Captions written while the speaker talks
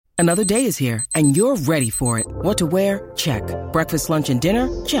Another day is here, and you're ready for it. What to wear? Check. Breakfast, lunch, and dinner?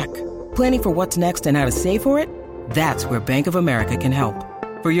 Check. Planning for what's next and how to save for it? That's where Bank of America can help.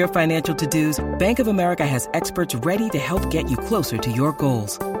 For your financial to-dos, Bank of America has experts ready to help get you closer to your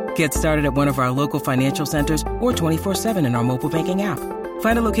goals. Get started at one of our local financial centers or 24/7 in our mobile banking app.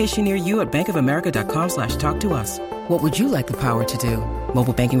 Find a location near you at bankofamerica.com/talktous. What would you like the power to do?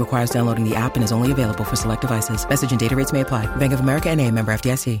 Mobile banking requires downloading the app and is only available for select devices. Message and data rates may apply. Bank of America N.A., member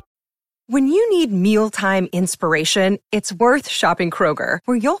FDIC. When you need mealtime inspiration, it's worth shopping Kroger,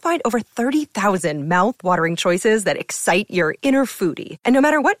 where you'll find over 30,000 mouth-watering choices that excite your inner foodie. And no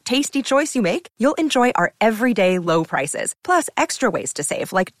matter what tasty choice you make, you'll enjoy our everyday low prices, plus extra ways to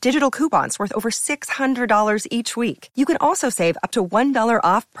save, like digital coupons worth over $600 each week. You can also save up to $1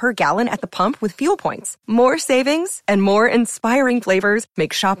 off per gallon at the pump with fuel points. More savings and more inspiring flavors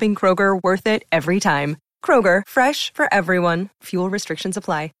make shopping Kroger worth it every time. Kroger, fresh for everyone. Fuel restrictions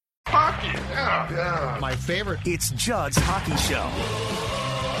apply. Hockey, yeah. My favorite. It's Judd's Hockey Show.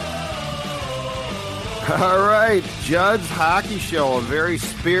 All right, Judd's Hockey Show, a very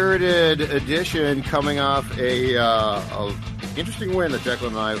spirited edition coming off a interesting win that Declan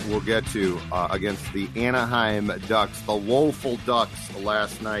and I will get to against the Anaheim Ducks, the woeful Ducks,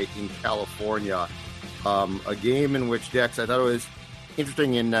 last night in California. A game in which, Dex, I thought it was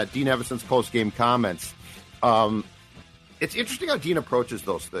interesting in Dean Evason's post-game comments. It's interesting how Dean approaches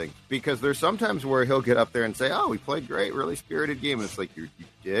those things, because there's sometimes where he'll get up there and say, oh, we played great, really spirited game. And it's like, you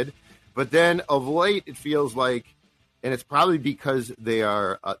did. But then of late, it feels like, and it's probably because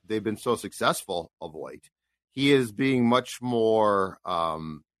they've been so successful of late, he is being much more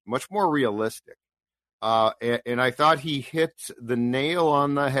realistic. And I thought he hit the nail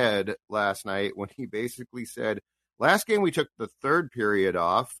on the head last night when he basically said, last game we took the third period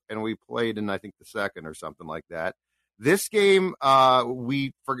off and we played in, I think, the second or something like that. This game,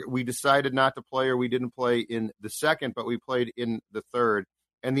 we decided not to play, or we didn't play in the second, but we played in the third.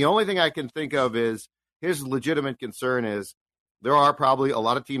 And the only thing I can think of is his legitimate concern is there are probably a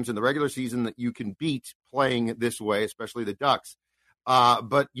lot of teams in the regular season that you can beat playing this way, especially the Ducks.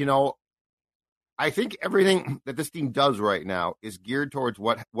 But, I think everything that this team does right now is geared towards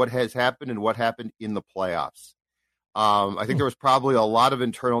what has happened and what happened in the playoffs. I think there was probably a lot of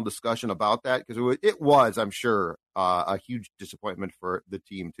internal discussion about that, because it was, I'm sure, a huge disappointment for the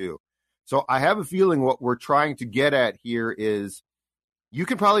team too. So I have a feeling what we're trying to get at here is you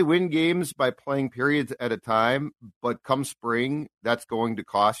can probably win games by playing periods at a time, but come spring, that's going to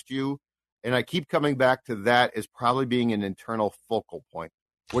cost you. And I keep coming back to that as probably being an internal focal point.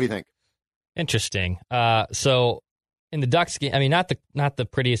 What do you think? Interesting. So in the Ducks game, I mean, not the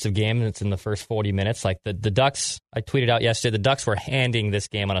prettiest of games. It's in the first 40 minutes. Like the Ducks, I tweeted out yesterday, the Ducks were handing this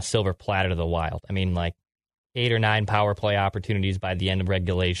game on a silver platter to the Wild. I mean, like 8 or 9 power play opportunities by the end of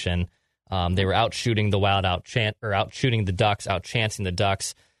regulation. They were out-shooting the Wild, out-shooting the Ducks, out-chancing the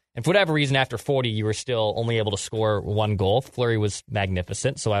Ducks. And for whatever reason, after 40, you were still only able to score 1 goal. Fleury was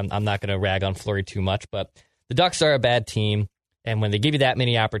magnificent, so I'm not going to rag on Fleury too much. But the Ducks are a bad team, and when they give you that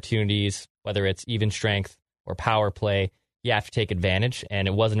many opportunities, whether it's even strength or power play, you have to take advantage. And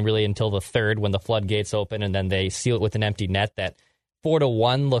it wasn't really until the third when the floodgates open and then they seal it with an empty net that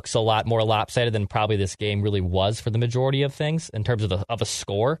 4-1 looks a lot more lopsided than probably this game really was for the majority of things in terms of a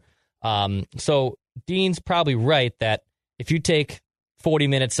score. So Dean's probably right that if you take 40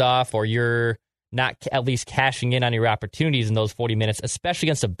 minutes off, or you're not at least cashing in on your opportunities in those 40 minutes, especially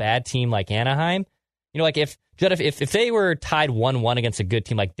against a bad team like Anaheim, like if they were tied 1-1 against a good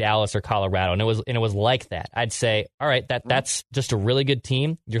team like Dallas or Colorado, and it was like that, I'd say, all right, that's just a really good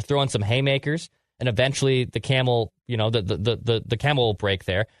team. You're throwing some haymakers, and eventually the camel, the camel will break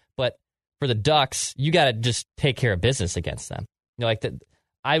there. But for the Ducks, you got to just take care of business against them.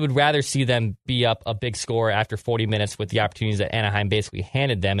 I would rather see them be up a big score after 40 minutes with the opportunities that Anaheim basically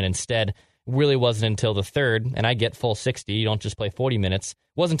handed them, and instead really wasn't until the third, and I get full 60, you don't just play 40 minutes,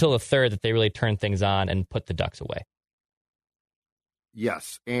 it wasn't until the third that they really turned things on and put the Ducks away.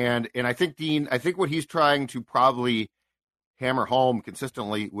 Yes, and I think, Dean, what he's trying to probably hammer home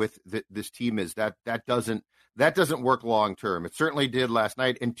consistently with this team is that doesn't work long term. It certainly did last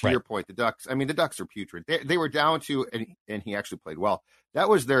night, and to your point, the Ducks are putrid. They were down to, and he actually played well, that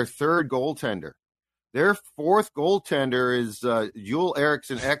was their third goaltender. Their fourth goaltender is Joel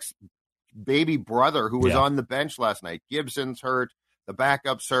Eriksson, ex-baby brother, who was on the bench last night. Gibson's hurt, the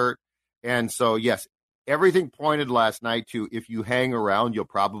backup's hurt, and so, yes, everything pointed last night to if you hang around, you'll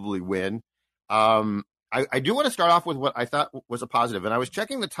probably win. I do want to start off with what I thought was a positive, and I was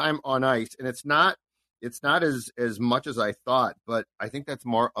checking the time on ice, and it's not as much as I thought, but I think that's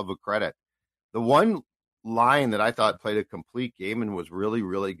more of a credit. The one line that I thought played a complete game and was really,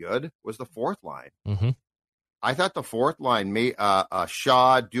 really good was the fourth line. Mm-hmm. I thought the fourth line,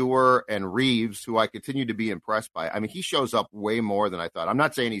 Shaw, Dewar, and Reeves, who I continue to be impressed by. I mean, he shows up way more than I thought. I'm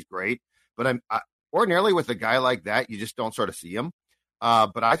not saying he's great, but ordinarily with a guy like that, you just don't sort of see him.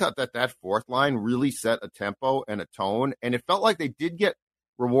 But I thought that fourth line really set a tempo and a tone, and it felt like they did get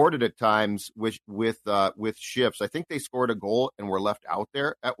rewarded at times with shifts. I think they scored a goal and were left out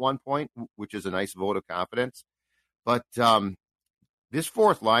there at one point, which is a nice vote of confidence. But this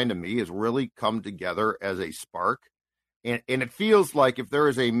fourth line to me has really come together as a spark. And it feels like if there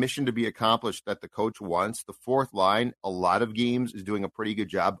is a mission to be accomplished that the coach wants, the fourth line, a lot of games, is doing a pretty good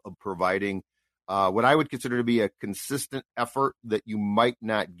job of providing what I would consider to be a consistent effort that you might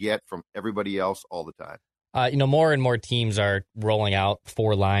not get from everybody else all the time. More and more teams are rolling out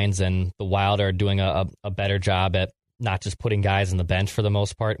four lines, and the Wild are doing a better job at not just putting guys on the bench for the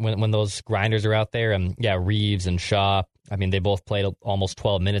most part when those grinders are out there. And yeah, Reeves and Shaw, I mean, they both played almost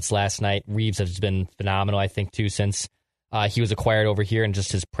 12 minutes last night. Reeves has been phenomenal, I think, too, since he was acquired over here, and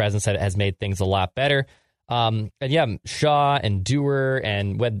just his presence has made things a lot better. And yeah, Shaw and Dewar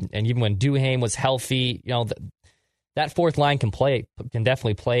and even when Duhaime was healthy, that fourth line can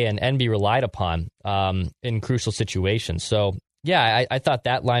definitely play and be relied upon in crucial situations. So yeah, I thought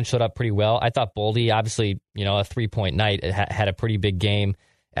that line showed up pretty well. I thought Boldy, obviously, a 3-point night, had a pretty big game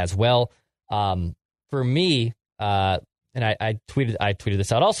as well. For me, and I tweeted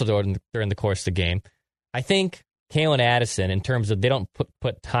this out also during the course of the game. I think Calen Addison, in terms of they don't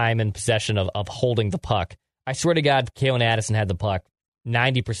put time in possession of holding the puck. I swear to God, Calen Addison had the puck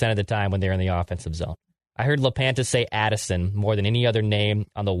 90% of the time when they're in the offensive zone. I heard LaPanta say Addison more than any other name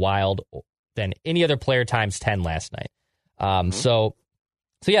on the Wild, than any other player times 10 last night. So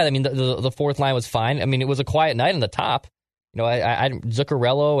yeah, I mean, the fourth line was fine. I mean, it was a quiet night on the top.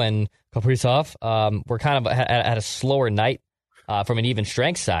 Zuccarello and Kaprizov were kind of at a slower night from an even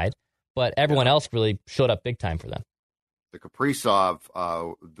strength side, but everyone else really showed up big time for them. The Kaprizov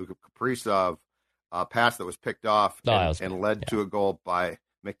pass that was picked off and led to a goal by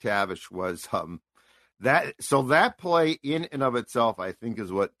McTavish was that. So that play in and of itself, I think,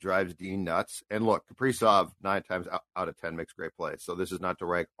 is what drives Dean nuts. And look, Kaprizov 9 times out of 10 makes great plays. So this is not to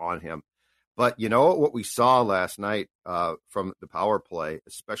rag on him. But what we saw last night from the power play,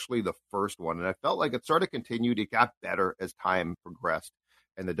 especially the first one, and I felt like it sort of continued. It got better as time progressed,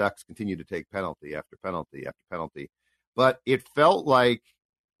 and the Ducks continued to take penalty after penalty after penalty. But it felt like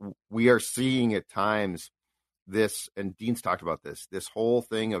we are seeing at times this, and Dean's talked about this whole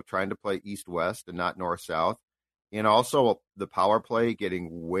thing of trying to play east-west and not north-south, and also the power play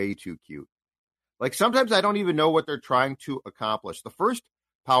getting way too cute. Like sometimes I don't even know what they're trying to accomplish. The first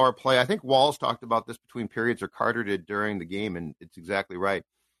power play, I think Walls talked about this between periods, or Carter did during the game, and it's exactly right.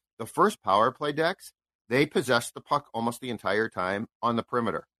 The first power play, Dex, they possessed the puck almost the entire time on the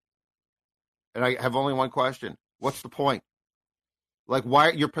perimeter. And I have only one question. What's the point? Like, why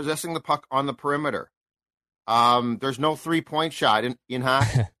you're possessing the puck on the perimeter? There's no 3-point shot in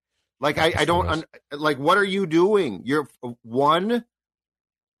hockey. Like, I don't, what are you doing? You're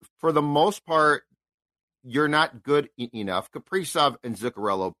for the most part, you're not good enough. Kaprizov and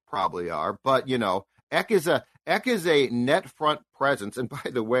Zuccarello probably are, but Ek is a net front presence. And by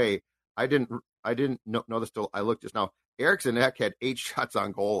the way, I didn't know this till I looked just now. Eriksson Ek had 8 shots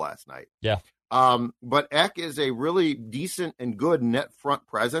on goal last night. Yeah. But Ek is a really decent and good net front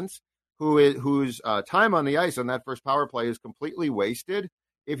presence whose time on the ice on that first power play is completely wasted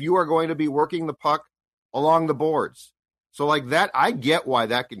if you are going to be working the puck along the boards. So like that, I get why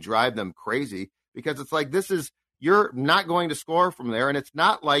that can drive them crazy, because it's like, you're not going to score from there. And it's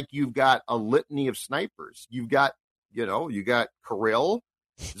not like you've got a litany of snipers. You've got, you got Kirill,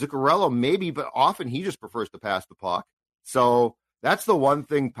 Zuccarello maybe, but often he just prefers to pass the puck. So that's the one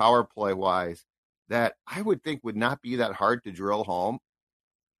thing power play wise that I would think would not be that hard to drill home.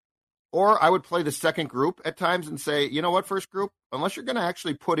 Or I would play the second group at times and say, you know what, first group, unless you're going to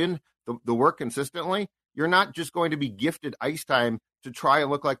actually put in the work consistently, you're not just going to be gifted ice time to try and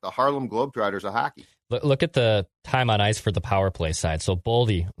look like the Harlem Globetrotters of hockey. Look at the time on ice for the power play side. So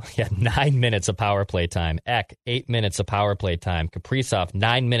Boldy had 9 minutes of power play time. Ek, 8 minutes of power play time. Kaprizov,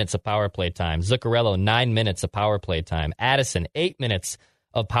 9 minutes of power play time. Zuccarello, 9 minutes of power play time. Addison, 8 minutes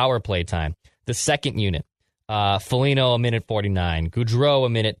of power play time. The second unit, Foligno, 1:49. Goudreau,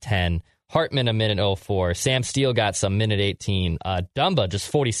 1:10. Hartman, 1:04. Sam Steele got some, 1:18. Dumba, just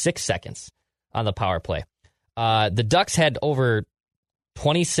 46 seconds on the power play. The Ducks had over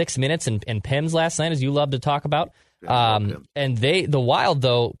 26 minutes in PIMS last night, as you love to talk about. And the Wild,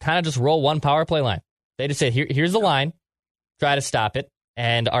 though, kind of just roll one power play line. They just say, here's the line, try to stop it.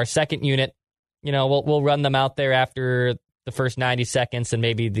 And our second unit we'll run them out there after the first 90 seconds and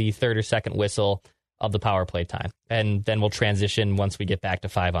maybe the third or second whistle of the power play time. And then we'll transition once we get back to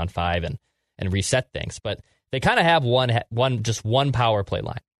 5-on-5 and reset things. But they kind of have one power play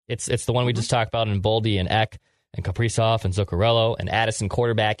line. It's the one we just talked about in Boldy and Eck and Kaprizov and Zuccarello and Addison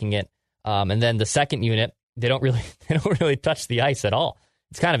quarterbacking it. And then the second unit, they don't really touch the ice at all.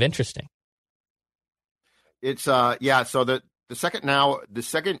 It's kind of interesting. It's So the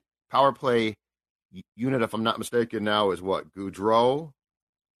second power play unit, if I'm not mistaken, now is what? Gaudreau,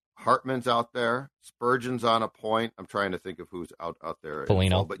 Hartman's out there, Spurgeon's on a point. I'm trying to think of who's out there.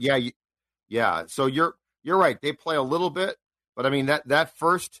 Foligno. But yeah. So you're right. They play a little bit, but I mean that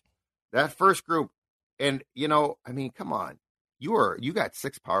first group, and come on, you got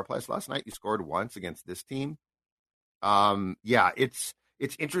 6 power plays last night. You scored once against this team. It's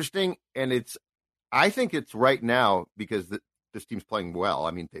interesting, and I think it's right now because this team's playing well.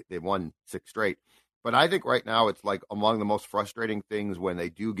 I mean, they won 6 straight. But I think right now it's like among the most frustrating things when they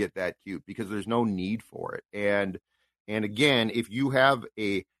do get that cute because there's no need for it. And again, if you have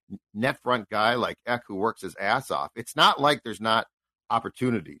a net front guy like Eck who works his ass off, it's not like there's not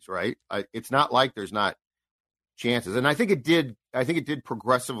opportunities, right? It's not like there's not chances. And I think it did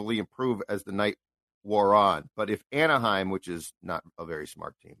progressively improve as the night wore on. But if Anaheim, which is not a very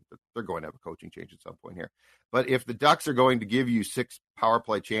smart team, they're going to have a coaching change at some point here. But if the Ducks are going to give you 6 power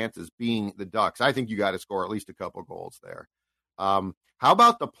play chances being the Ducks, I think you got to score at least a couple goals there. How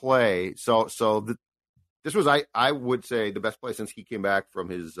about the play? This was, I would say, the best play since he came back from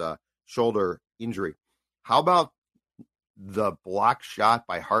his shoulder injury. How about the block shot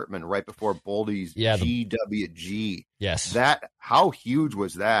by Hartman right before Boldy's GWG? Yes. How huge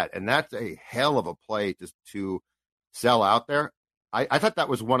was that? And that's a hell of a play to sell out there. I thought that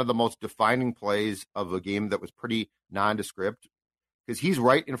was one of the most defining plays of a game that was pretty nondescript because he's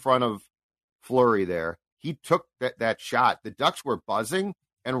right in front of Fleury there. He took that shot. The Ducks were buzzing,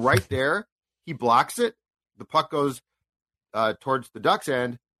 and right there, he blocks it. The puck goes towards the Ducks'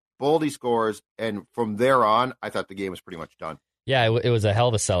 end. Boldy scores, and from there on, I thought the game was pretty much done. Yeah, it was a hell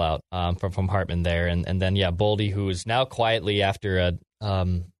of a sellout from Hartman there, and then Boldy, who is now quietly after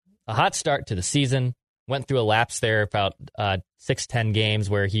a hot start to the season, went through a lapse there about 6-10 games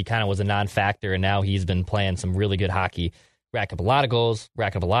where he kind of was a non-factor, and now he's been playing some really good hockey, rack up a lot of goals,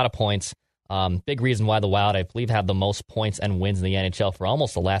 rack up a lot of points. Big reason why the Wild, I believe, have the most points and wins in the NHL for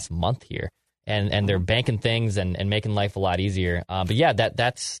almost the last month here, and they're banking things and making life a lot easier. But yeah,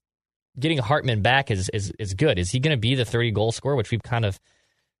 that's getting Hartman back is good. Is he going to be the 30-goal scorer, which we've kind of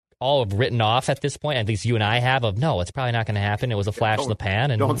all have written off at this point? At least you and I have of, no, it's probably not going to happen. It was a flash in the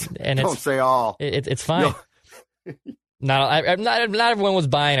pan. And don't say all. It's fine. Not everyone was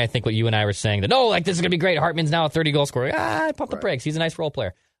buying, I think, what you and I were saying. That, no, this is going to be great. Hartman's now a 30-goal scorer. Pump the brakes. He's a nice role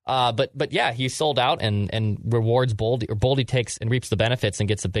player. But yeah, he sold out and rewards Boldy, or Boldy takes and reaps the benefits and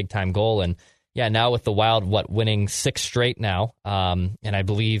gets a big-time goal. And yeah, now with the Wild, winning 6 straight now, and I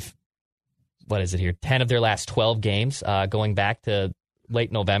believe, 10 of their last 12 games going back to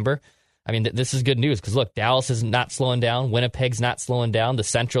late November. I mean, this is good news because, look, Dallas is not slowing down. Winnipeg's not slowing down. The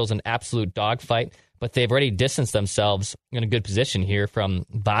Central's an absolute dogfight, but they've already distanced themselves in a good position here from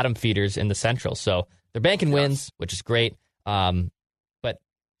bottom feeders in the Central. So they're banking wins, which is great. But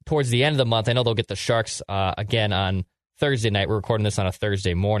towards the end of the month, I know they'll get the Sharks again on Thursday night. We're recording this on a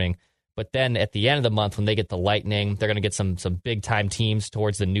Thursday morning. But then at the end of the month, when they get the Lightning, they're going to get some big-time teams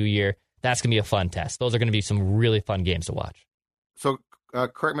towards the new year. That's going to be a fun test. Those are going to be some really fun games to watch. So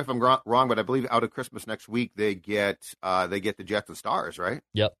correct me if I'm wrong, but I believe out of Christmas next week they get the Jets and Stars, right?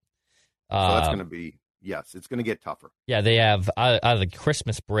 Yep. So that's going to be, yes, it's going to get tougher. Yeah, they have out of the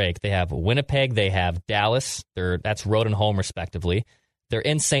Christmas break, they have Winnipeg, they have Dallas. That's road and home respectively. They're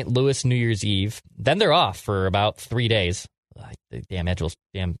in St. Louis New Year's Eve. Then they're off for about 3 days. Damn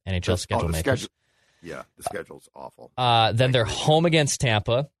NHL schedule makers. Yeah, the schedule's awful. Then they're home against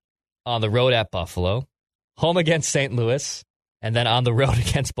Tampa, on the road at Buffalo, home against St. Louis, and then on the road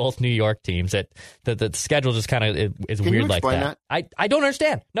against both New York teams. The schedule just kind of is weird like that. I don't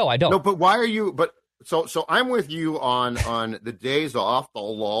understand. No, I don't. No, but why are you? But so I'm with you on the days off. The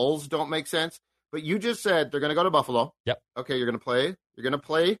lulls don't make sense. But you just said they're going to go to Buffalo. Yep. Okay, you're going to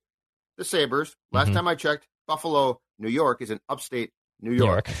play the Sabres. Last time I checked, Buffalo, New York is in upstate New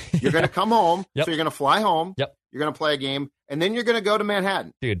York. You're going to come home. Yep. So you're going to fly home. Yep. You're going to play a game, and then you're going to go to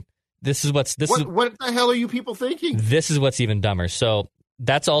Manhattan. Dude. What the hell are you people thinking? This is what's even dumber. So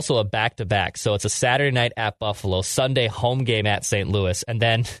that's also a back-to-back. So it's a Saturday night at Buffalo, Sunday home game at St. Louis, and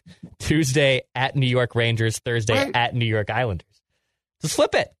then Tuesday at New York Rangers, Thursday at New York Islanders. Just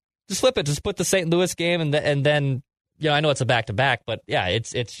flip it. Just put the St. Louis game and then I know it's a back-to-back, but yeah,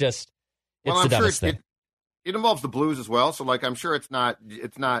 it's just Well, It's I'm the sure dumbest thing. it involves the Blues as well. So, like, I'm sure it's not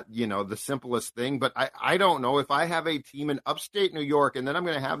the simplest thing. But I don't know if I have a team in upstate New York, and then I'm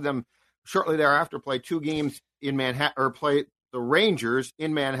going to have them shortly thereafter play 2 games in Manhattan or play the Rangers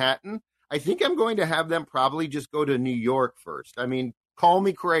in Manhattan. I think I'm going to have them probably just go to New York first. I mean, call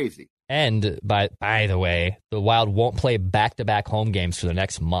me crazy. And by the way, the Wild won't play back-to-back home games for the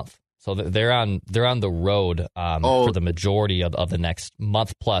next month. So they're on the road for the majority of the next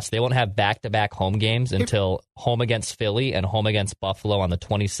month plus. They won't have back-to-back home games until home against Philly and home against Buffalo on the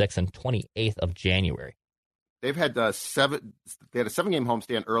 26th and 28th of January. They've had They had a 7-game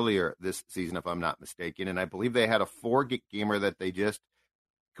homestand earlier this season, if I'm not mistaken, and I believe they had a 4-gamer that they just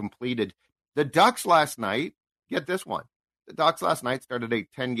completed. The Ducks last night, get this one. The Ducks last night started a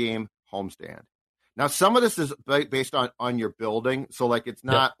 10-game homestand. Now, some of this is based on your building. So, like, it's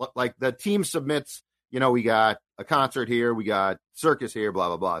not like the team submits, we got a concert here, we got circus here, blah,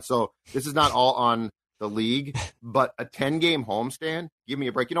 blah, blah. So this is not all on the league, but a 10-game homestand, give me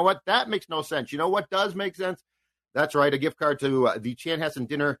a break. You know what? That makes no sense. You know what does make sense? That's right, a gift card to the Chanhassen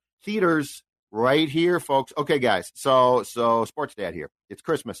Dinner Theaters right here, folks. Okay, guys, so Sports Dad here. It's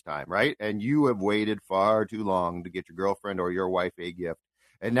Christmas time, right? And you have waited far too long to get your girlfriend or your wife a gift.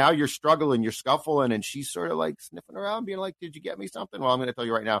 And now you're struggling, you're scuffling, and she's sort of like sniffing around, being like, did you get me something? Well, I'm going to tell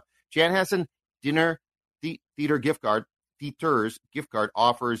you right now. Chanhassen Dinner Theater gift card, Theaters gift card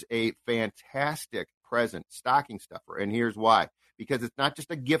offers a fantastic present stocking stuffer. And here's why. Because it's not just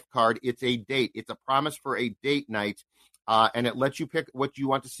a gift card, it's a date. It's a promise for a date night. And it lets you pick what you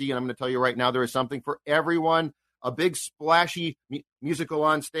want to see. And I'm going to tell you right now, there is something for everyone. A big splashy musical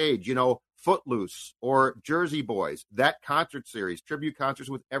on stage, Footloose or Jersey Boys, that concert series, tribute concerts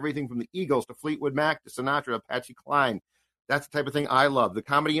with everything from the Eagles to Fleetwood Mac to Sinatra to Patsy Cline. That's the type of thing I love. The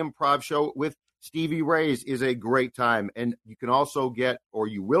comedy improv show with Stevie Ray's is a great time. And you can also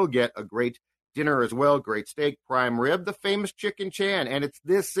you will get a great dinner as well. Great steak, prime rib, the famous Chicken Chan. And it's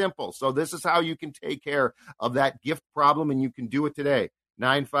this simple. So this is how you can take care of that gift problem, and you can do it today.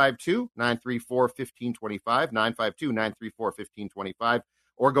 952-934-1525, 952-934-1525,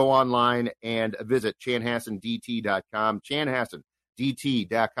 or go online and visit chanhassendt.com,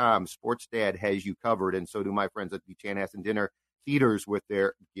 chanhassendt.com. Sports Dad has you covered, and so do my friends at the Chanhassen Dinner Theaters with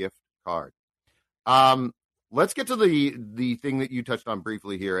their gift card. Let's get to the thing that you touched on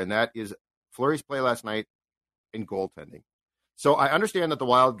briefly here, and that is Fleury's play last night in goaltending. So I understand that the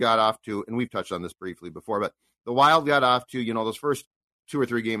Wild got off to, and we've touched on this briefly before, but the Wild got off to, those first 2 or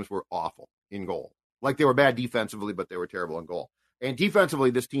 3 games were awful in goal. Like, they were bad defensively, but they were terrible in goal. And defensively,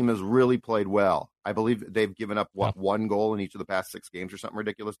 this team has really played well. I believe they've given up, 1 goal in each of the past 6 games or something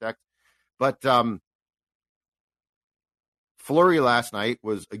ridiculous, Dex. But Fleury last night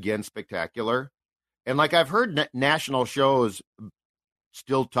was, again, spectacular. And, like, I've heard national shows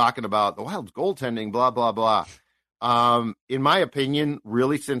still talking about the Wild's goaltending, blah, blah, blah. In my opinion,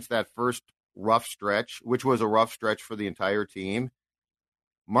 really, since that first rough stretch, which was a rough stretch for the entire team,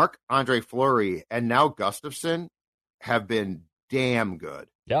 Marc-Andre Fleury and now Gustafsson have been damn good.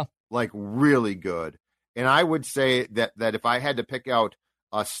 Yeah. Like, really good. And I would say that if I had to pick out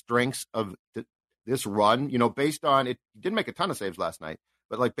strengths of this run, based on it, he didn't make a ton of saves last night,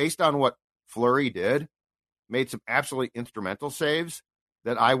 but like based on what Fleury did, made some absolutely instrumental saves,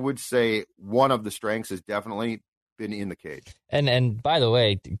 that I would say one of the strengths has definitely been in the cage. And by the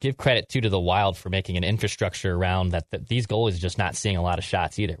way, give credit to the Wild for making an infrastructure around that these goalies are just not seeing a lot of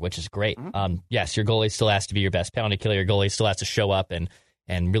shots either, which is great. Mm-hmm. Yes, your goalie still has to be your best penalty killer. Your goalie still has to show up and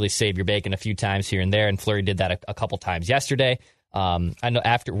really save your bacon a few times here and there. And Fleury did that a couple times yesterday. I know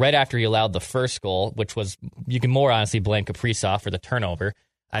right after he allowed the first goal, which was, you can more honestly blame Kaprizov for the turnover.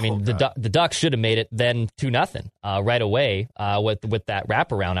 I mean, the Ducks should have made it then 2-0 right away with that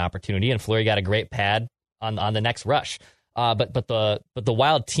wraparound opportunity, and Fleury got a great pad on the next rush. But the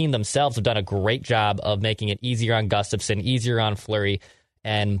Wild team themselves have done a great job of making it easier on Gustafsson, easier on Fleury,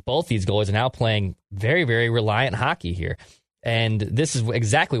 and both these goalies are now playing very, very reliant hockey here. And this is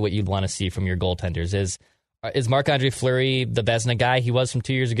exactly what you'd want to see from your goaltenders. Is Marc-Andre Fleury the Vezina guy he was from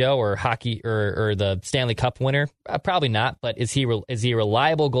 2 years ago, or hockey or the Stanley Cup winner? Probably not. But is he a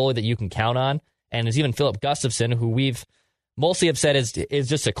reliable goalie that you can count on? And is even Philip Gustafsson, who we've mostly have said is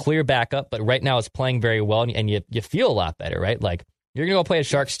just a clear backup, but right now is playing very well, and you feel a lot better, right? Like, you're gonna go play a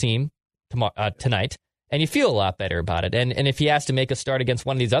Sharks team tonight, and you feel a lot better about it. And if he has to make a start against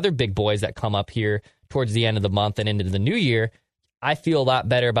one of these other big boys that come up here towards the end of the month and into the new year, I feel a lot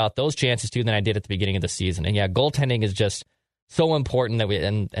better about those chances, too, than I did at the beginning of the season. And, yeah, goaltending is just so important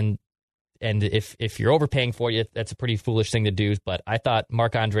that and if you're overpaying for it, that's a pretty foolish thing to do. But I thought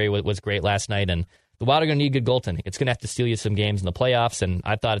Marc-Andre was great last night, and the Wild are going to need good goaltending. It's going to have to steal you some games in the playoffs, and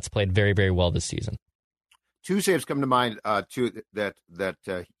I thought it's played very, very well this season. 2 saves come to mind, too, that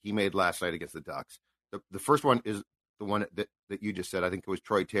he made last night against the Ducks. The first one is the one that you just said. I think it was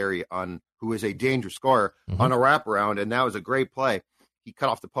Troy Terry, who is a dangerous scorer, on a wraparound, and that was a great play. He cut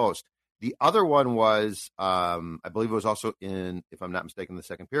off the post. The other one was, I believe it was also in, if I'm not mistaken, the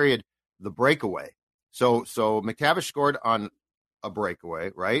second period, the breakaway. So McTavish scored on a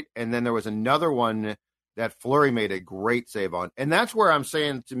breakaway, right? And then there was another one that Fleury made a great save on. And that's where I'm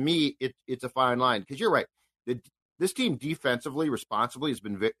saying, to me, it's a fine line. Because you're right. This team defensively, responsibly,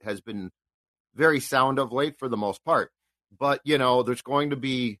 has been very sound of late for the most part. But, there's going to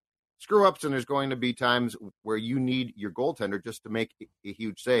be screw-ups and there's going to be times where you need your goaltender just to make a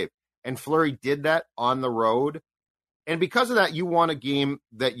huge save. And Fleury did that on the road. And because of that, you won a game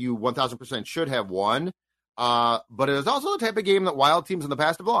that you 1,000% should have won. But it was also the type of game that Wild teams in the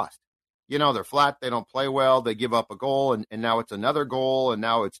past have lost. They're flat. They don't play well. They give up a goal, and now it's another goal, and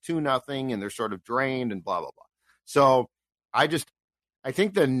now it's 2-0, and they're sort of drained and blah, blah, blah. So I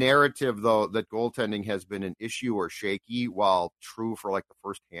think the narrative, though, that goaltending has been an issue or shaky, while true for like the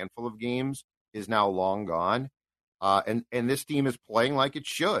first handful of games, is now long gone. And this team is playing like it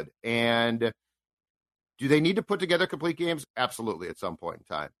should. And do they need to put together complete games? Absolutely, at some point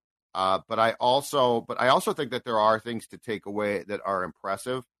in time. But I also think that there are things to take away that are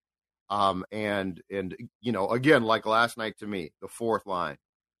impressive. And again, like last night to me, the fourth line,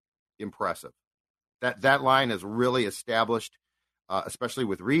 impressive. That line has really established, especially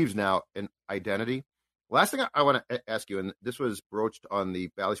with Reeves now, an identity. Last thing I want to ask you, and this was broached on the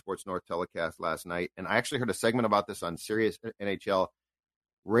Bally Sports North telecast last night, and I actually heard a segment about this on Sirius NHL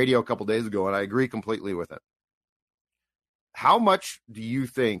radio a couple days ago, and I agree completely with it. How much do you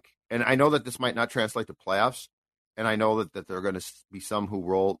think, and I know that this might not translate to playoffs, and I know that there are going to be some who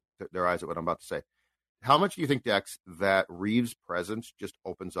roll their eyes at what I'm about to say. How much do you think, Dex, that Reeves' presence just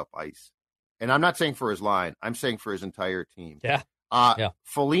opens up ice? And I'm not saying for his line. I'm saying for his entire team. Yeah.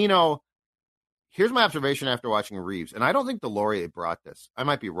 Foligno, here's my observation after watching Reeves, and I don't think Delorier brought this. I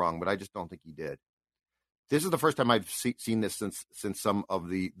might be wrong, but I just don't think he did. This is the first time I've seen this since some of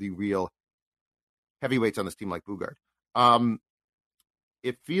the real heavyweights on this team, like Bugard.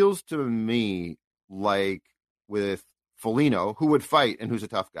 It feels to me like with Foligno, who would fight and who's a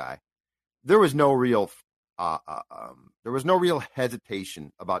tough guy, there was no real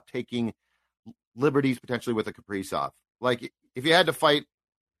hesitation about taking liberties potentially with a Kaprizov. Like, if you had to fight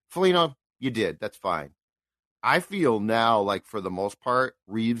Foligno, you did. That's fine. I feel now like, for the most part,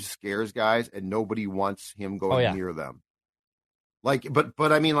 Reeves scares guys and nobody wants him going near them. Like, but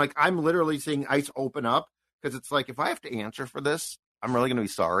I mean, like, I'm literally seeing ice open up, because it's like, if I have to answer for this, I'm really going to be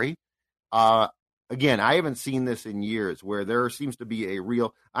sorry. Again, I haven't seen this in years, where there seems to be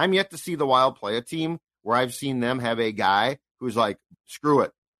I'm yet to see the Wild play a team where I've seen them have a guy who's like, screw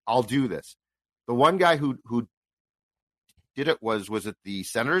it, I'll do this. The one guy who did it was it the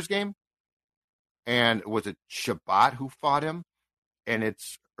Senators game? And was it Shabbat who fought him?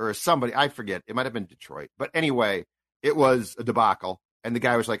 Or somebody, I forget. It might have been Detroit. But anyway, it was a debacle. And the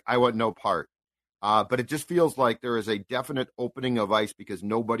guy was like, I want no part. But it just feels like there is a definite opening of ice because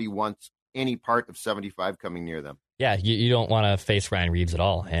nobody wants any part of 75 coming near them. Yeah, you don't want to face Ryan Reeves at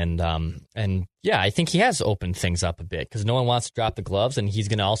all. And yeah, I think he has opened things up a bit because no one wants to drop the gloves, and he's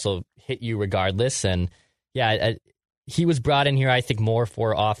going to also hit you regardless. And yeah, he was brought in here, I think, more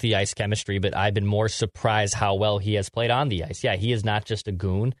for off-the-ice chemistry, but I've been more surprised how well he has played on the ice. Yeah, he is not just a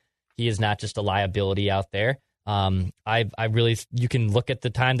goon. He is not just a liability out there. You can look at the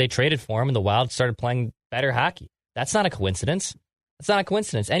time they traded for him, and the Wild started playing better hockey. That's not a coincidence. It's not a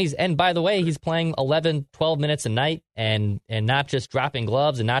coincidence. And by the way, he's playing 11, 12 minutes a night and not just dropping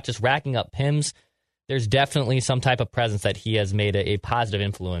gloves and not just racking up PIMs. There's definitely some type of presence that he has made a positive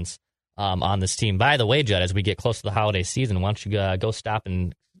influence on this team. By the way, Judd, as we get close to the holiday season, why don't you go stop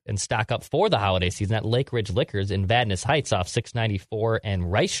and stock up for the holiday season at Lake Ridge Liquors in Vadnais Heights off 694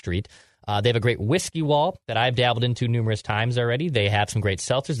 and Rice Street. They have a great whiskey wall that I've dabbled into numerous times already. They have some great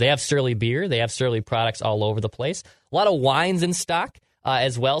seltzers. They have Surly beer. They have Surly products all over the place. A lot of wines in stock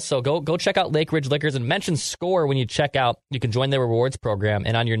as well. So go check out Lake Ridge Liquors and mention SCORE when you check out. You can join their rewards program,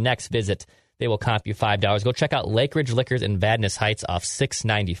 and on your next visit, they will comp you $5. Go check out Lake Ridge Liquors in Vadnais Heights off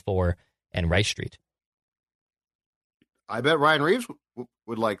 694 and Rice Street. I bet Ryan Reeves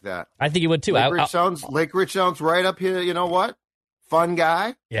would like that. I think he would too. Lake Ridge sounds right up here. You know what? Fun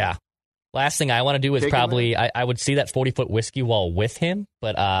guy. Yeah. Last thing I want to do is I would see that 40-foot whiskey wall with him,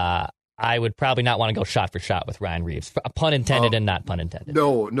 but I I would probably not want to go shot for shot with Ryan Reeves. Pun intended and not pun intended.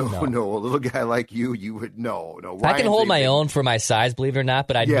 No. A little guy like you would no. I can hold my own for my size, believe it or not,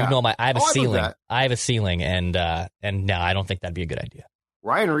 but I do know I have a ceiling. I have a ceiling, and no, I don't think that'd be a good idea.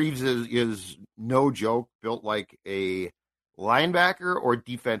 Ryan Reeves is no joke, built like a linebacker or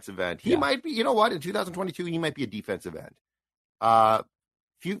defensive end. He might be, you know what, in 2022, he might be a defensive end.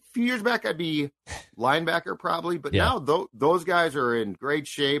 Few years back, I'd be linebacker probably, but now those guys are in great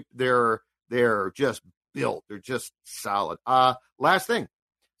shape. They're just built. They're just solid. Last thing.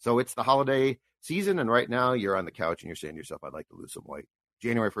 So it's the holiday season, and right now you're on the couch and you're saying to yourself, I'd like to lose some weight.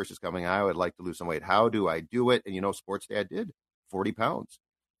 January 1st is coming. I would like to lose some weight. How do I do it? And Sports Dad did 40 pounds.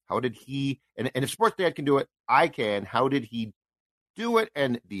 How did he? And if Sports Dad can do it, I can. How did he do it?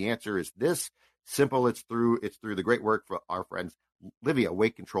 And the answer is this simple. It's through the great work for our friends Livea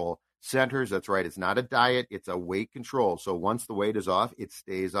Weight Control Centers. That's right. It's not a diet. It's a weight control. So once the weight is off, it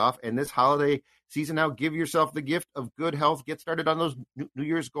stays off. And this holiday season now, give yourself the gift of good health. Get started on those New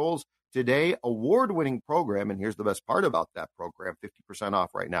Year's goals today. Award-winning program. And here's the best part about that program, 50%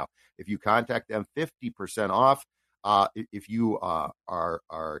 off right now. If you contact them, 50% off. If you are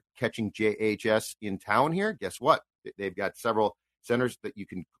catching JHS in town here, guess what? They've got several centers that you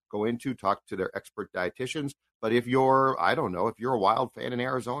can go into, talk to their expert dietitians. But if you're, if you're a Wild fan in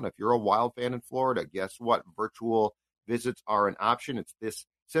Arizona, if you're a Wild fan in Florida, guess what? Virtual visits are an option. It's this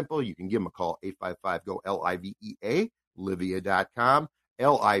simple. You can give them a call, 855-GO-LIVEA, Livea.com.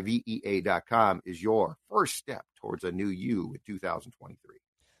 LIVEA.com is your first step towards a new you in 2023.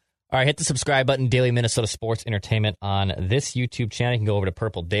 All right, hit the subscribe button, Daily Minnesota Sports Entertainment on this YouTube channel. You can go over to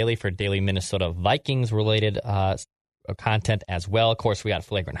Purple Daily for daily Minnesota Vikings-related content as well. Of course, we got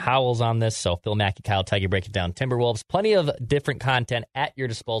Flagrant Howls on this, so Phil Mackey, Kyle Tiger breaking down Timberwolves. Plenty of different content at your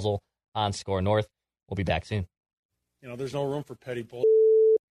disposal on Score North. We'll be back soon. There's no room for petty bull.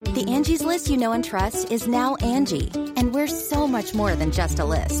 The Angie's List you know and trust is now Angie, and we're so much more than just a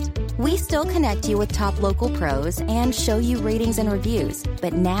list. We still connect you with top local pros and show you ratings and reviews,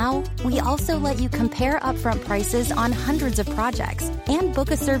 but now we also let you compare upfront prices on hundreds of projects and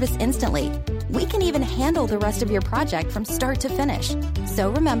book a service instantly. We can even handle the rest of your project from start to finish.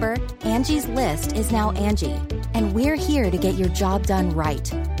 So remember, Angie's List is now Angie, and we're here to get your job done right.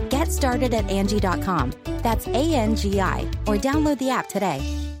 Get started at Angie.com. That's ANGI, or download the app today.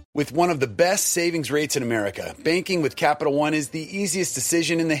 With one of the best savings rates in America, banking with Capital One is the easiest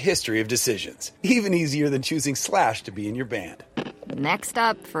decision in the history of decisions. Even easier than choosing Slash to be in your band. Next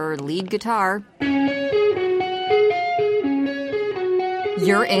up for lead guitar.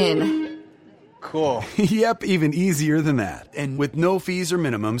 You're in. Cool. Yep, even easier than that. And with no fees or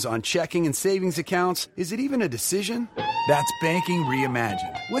minimums on checking and savings accounts, is it even a decision? That's banking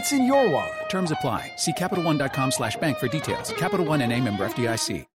reimagined. What's in your wallet? Terms apply. See CapitalOne.com/bank for details. Capital One NA, member FDIC.